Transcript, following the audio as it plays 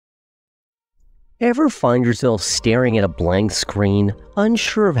Ever find yourself staring at a blank screen,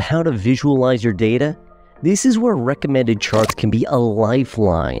 unsure of how to visualize your data? This is where recommended charts can be a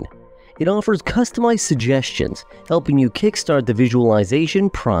lifeline. It offers customized suggestions, helping you kickstart the visualization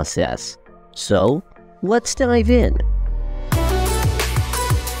process. So, let's dive in.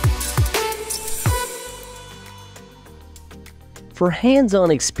 For hands-on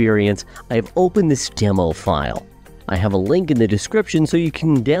experience, I've opened this demo file. I have a link in the description so you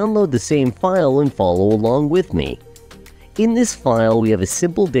can download the same file and follow along with me. In this file, we have a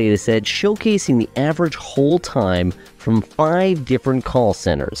simple dataset showcasing the average hold time from 5 different call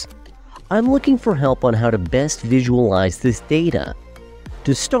centers. I'm looking for help on how to best visualize this data.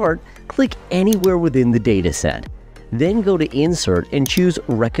 To start, click anywhere within the dataset. Then go to Insert and choose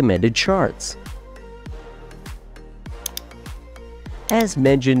Recommended Charts. As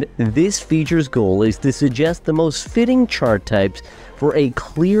mentioned, this feature's goal is to suggest the most fitting chart types for a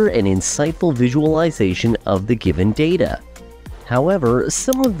clear and insightful visualization of the given data. However,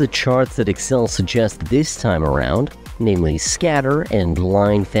 some of the charts that Excel suggests this time around, namely scatter and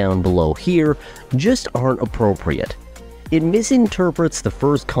line found below here, just aren't appropriate. It misinterprets the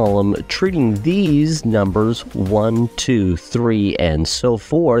first column, treating these numbers 1, 2, 3, and so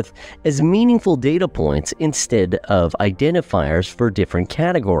forth as meaningful data points instead of identifiers for different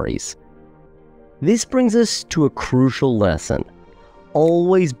categories. This brings us to a crucial lesson.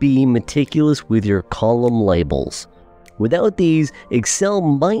 Always be meticulous with your column labels. Without these, Excel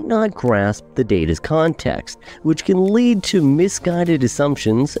might not grasp the data's context, which can lead to misguided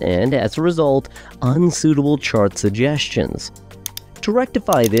assumptions and, as a result, unsuitable chart suggestions. To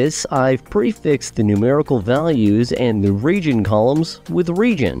rectify this, I've prefixed the numerical values and the region columns with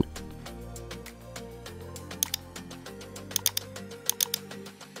region.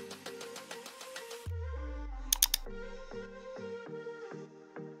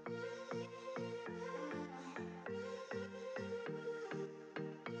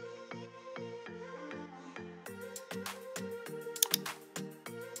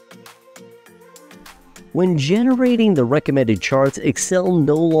 When generating the recommended charts, Excel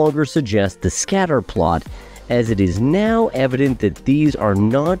no longer suggests the scatter plot, as it is now evident that these are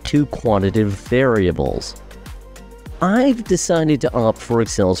not two quantitative variables. I've decided to opt for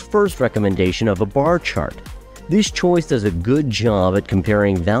Excel's first recommendation of a bar chart. This choice does a good job at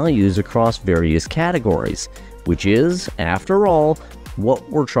comparing values across various categories, which is, after all, what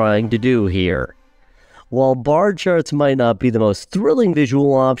we're trying to do here. While bar charts might not be the most thrilling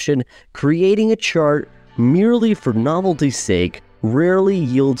visual option, creating a chart merely for novelty's sake rarely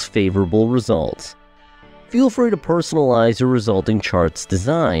yields favorable results. Feel free to personalize your resulting chart's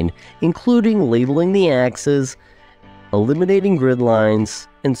design, including labeling the axes, eliminating grid lines,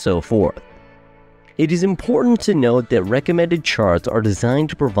 and so forth. It is important to note that recommended charts are designed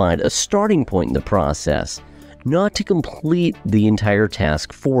to provide a starting point in the process, not to complete the entire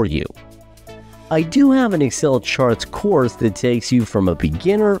task for you. I do have an Excel charts course that takes you from a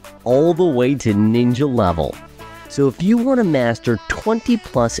beginner all the way to ninja level. So if you want to master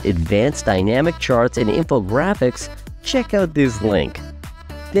 20+ advanced dynamic charts and infographics, check out this link.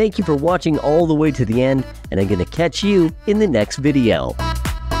 Thank you for watching all the way to the end, and I'm going to catch you in the next video.